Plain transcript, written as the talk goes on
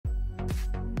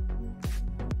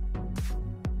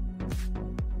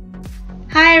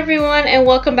everyone, and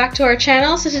welcome back to our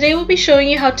channel. So today we'll be showing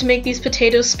you how to make these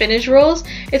potato spinach rolls.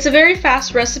 It's a very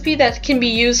fast recipe that can be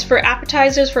used for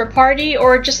appetizers for a party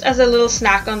or just as a little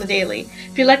snack on the daily.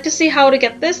 If you'd like to see how to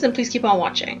get this, then please keep on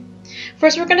watching.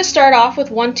 First, we're going to start off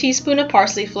with 1 teaspoon of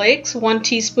parsley flakes, 1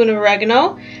 teaspoon of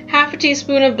oregano, half a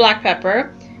teaspoon of black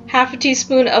pepper, half a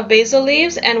teaspoon of basil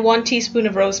leaves, and 1 teaspoon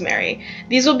of rosemary.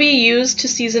 These will be used to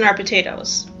season our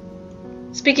potatoes.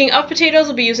 Speaking of potatoes,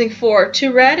 we'll be using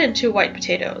 2 red and 2 white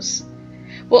potatoes.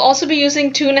 We'll also be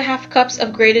using 2½ cups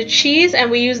of grated cheese, and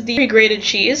we use the pre-grated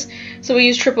cheese. So we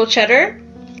use triple cheddar,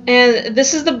 and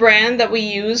this is the brand that we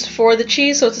used for the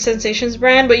cheese, so it's a Sensations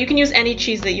brand, but you can use any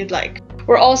cheese that you'd like.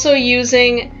 We're also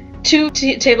using 2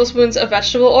 tablespoons of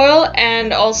vegetable oil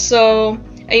and also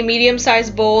a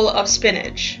medium-sized bowl of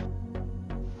spinach.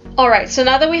 Alright, so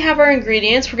now that we have our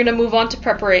ingredients, we're going to move on to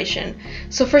preparation.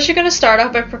 So first you're going to start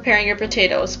off by preparing your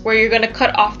potatoes, where you're going to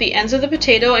cut off the ends of the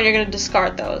potato and you're going to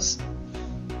discard those.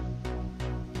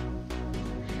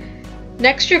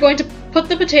 Next you're going to put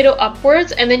the potato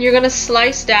upwards and then you're going to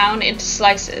slice down into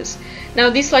slices. Now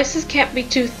these slices can't be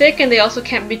too thick and they also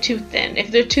can't be too thin.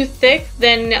 If they're too thick,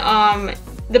 then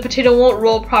the potato won't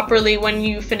roll properly when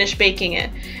you finish baking it.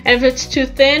 And if it's too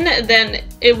thin, then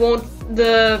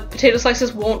the potato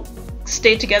slices won't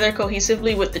stay together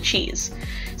cohesively with the cheese.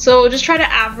 So just try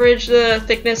to average the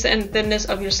thickness and thinness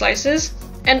of your slices.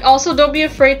 And also don't be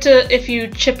afraid to, if you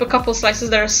chip a couple slices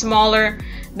that are smaller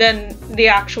than the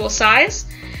actual size,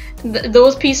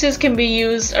 those pieces can be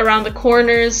used around the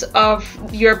corners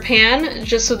of your pan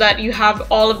just so that you have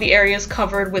all of the areas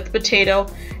covered with potato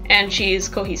and cheese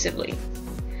cohesively.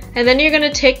 And then you're going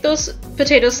to take those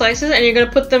potato slices and you're going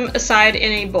to put them aside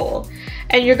in a bowl.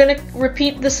 And you're going to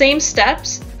repeat the same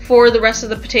steps for the rest of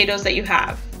the potatoes that you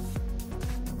have.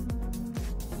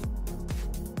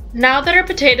 Now that our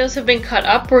potatoes have been cut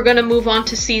up, we're going to move on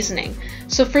to seasoning.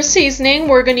 So for seasoning,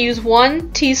 we're going to use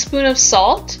 1 teaspoon of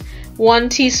salt, 1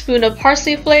 teaspoon of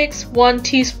parsley flakes, 1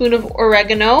 teaspoon of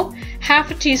oregano,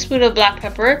 half a teaspoon of black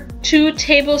pepper, 2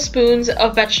 tablespoons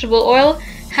of vegetable oil,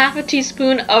 half a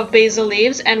teaspoon of basil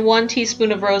leaves, and 1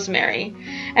 teaspoon of rosemary.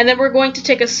 And then we're going to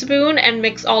take a spoon and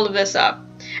mix all of this up.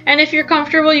 And if you're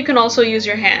comfortable, you can also use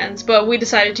your hands, but we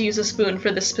decided to use a spoon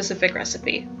for this specific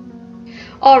recipe.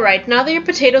 Alright, now that your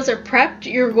potatoes are prepped,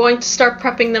 you're going to start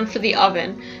prepping them for the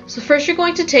oven. So first you're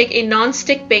going to take a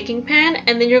non-stick baking pan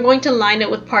and then you're going to line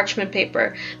it with parchment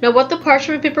paper. Now what the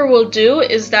parchment paper will do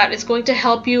is that it's going to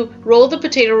help you roll the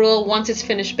potato roll once it's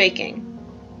finished baking.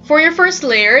 For your first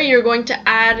layer, you're going to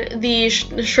add the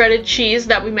shredded cheese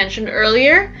that we mentioned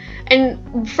earlier.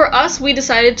 And for us, we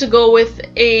decided to go with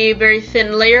a very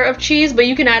thin layer of cheese, but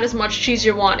you can add as much cheese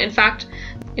you want. In fact,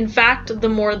 the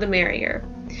more the merrier.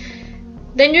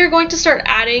 Then you're going to start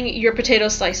adding your potato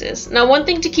slices. Now one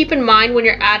thing to keep in mind when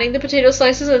you're adding the potato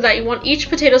slices is that you want each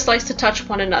potato slice to touch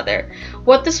one another.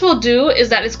 What this will do is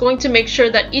that it's going to make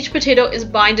sure that each potato is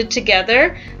binded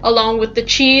together along with the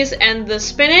cheese and the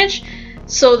spinach,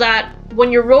 so that when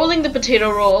you're rolling the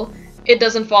potato roll, it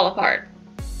doesn't fall apart.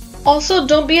 Also,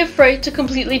 don't be afraid to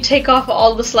completely take off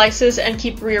all the slices and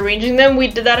keep rearranging them. We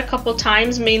did that a couple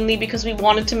times, mainly because we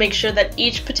wanted to make sure that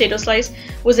each potato slice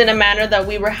was in a manner that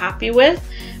we were happy with,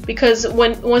 because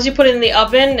once you put it in the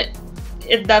oven,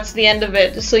 that's the end of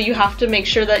it. So you have to make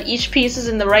sure that each piece is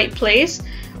in the right place,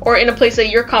 or in a place that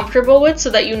you're comfortable with, so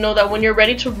that you know that when you're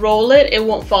ready to roll it, it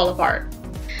won't fall apart.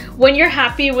 When you're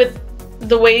happy with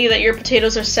the way that your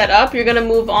potatoes are set up, you're going to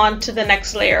move on to the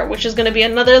next layer, which is going to be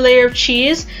another layer of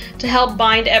cheese to help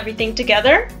bind everything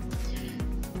together.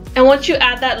 And once you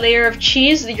add that layer of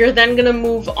cheese, you're then going to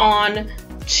move on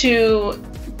to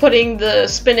putting the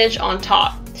spinach on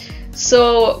top.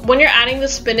 So when you're adding the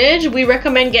spinach, we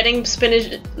recommend getting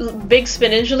big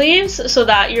spinach leaves so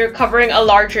that you're covering a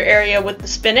larger area with the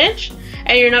spinach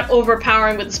and you're not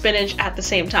overpowering with the spinach at the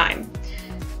same time.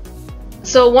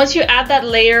 So once you add that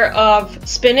layer of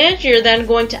spinach, you're then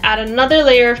going to add another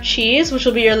layer of cheese, which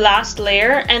will be your last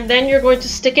layer, and then you're going to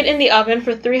stick it in the oven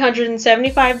for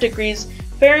 375 degrees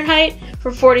Fahrenheit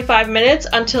for 45 minutes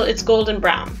until it's golden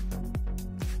brown.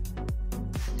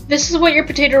 This is what your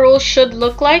potato roll should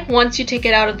look like once you take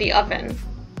it out of the oven.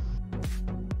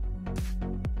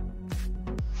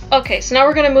 Okay, so now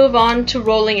we're going to move on to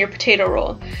rolling your potato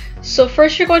roll. So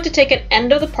first you're going to take an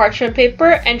end of the parchment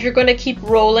paper and you're going to keep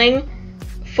rolling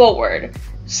forward.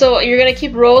 So you're going to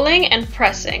keep rolling and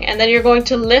pressing, and then you're going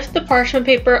to lift the parchment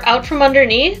paper out from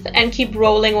underneath and keep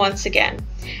rolling once again.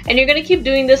 And you're going to keep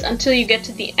doing this until you get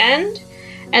to the end,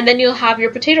 and then you'll have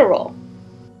your potato roll.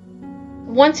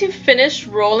 Once you've finished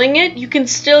rolling it, you can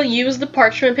still use the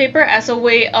parchment paper as a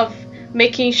way of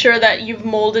making sure that you've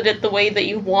molded it the way that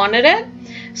you wanted it.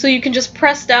 So you can just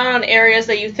press down on areas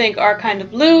that you think are kind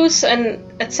of loose and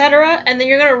etc. And then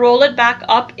you're going to roll it back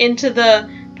up into the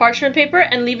parchment paper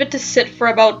and leave it to sit for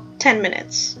about 10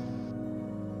 minutes.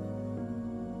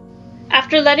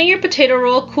 After letting your potato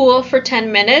roll cool for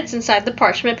 10 minutes inside the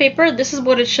parchment paper, this is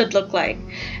what it should look like.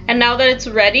 And now that it's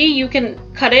ready, you can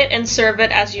cut it and serve it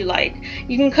as you like.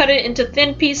 You can cut it into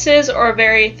thin pieces or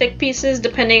very thick pieces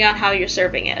depending on how you're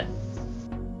serving it.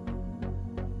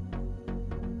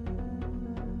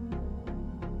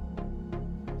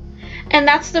 And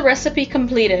that's the recipe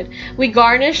completed. We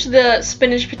garnish the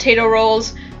spinach potato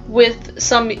rolls with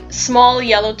some small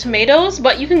yellow tomatoes,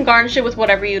 but you can garnish it with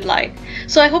whatever you'd like.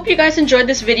 So I hope you guys enjoyed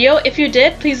this video. If you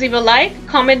did, please leave a like,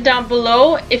 comment down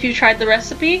below if you tried the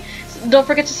recipe. Don't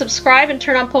forget to subscribe and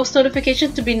turn on post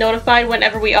notifications to be notified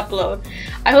whenever we upload.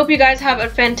 I hope you guys have a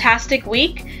fantastic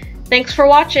week. Thanks for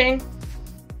watching.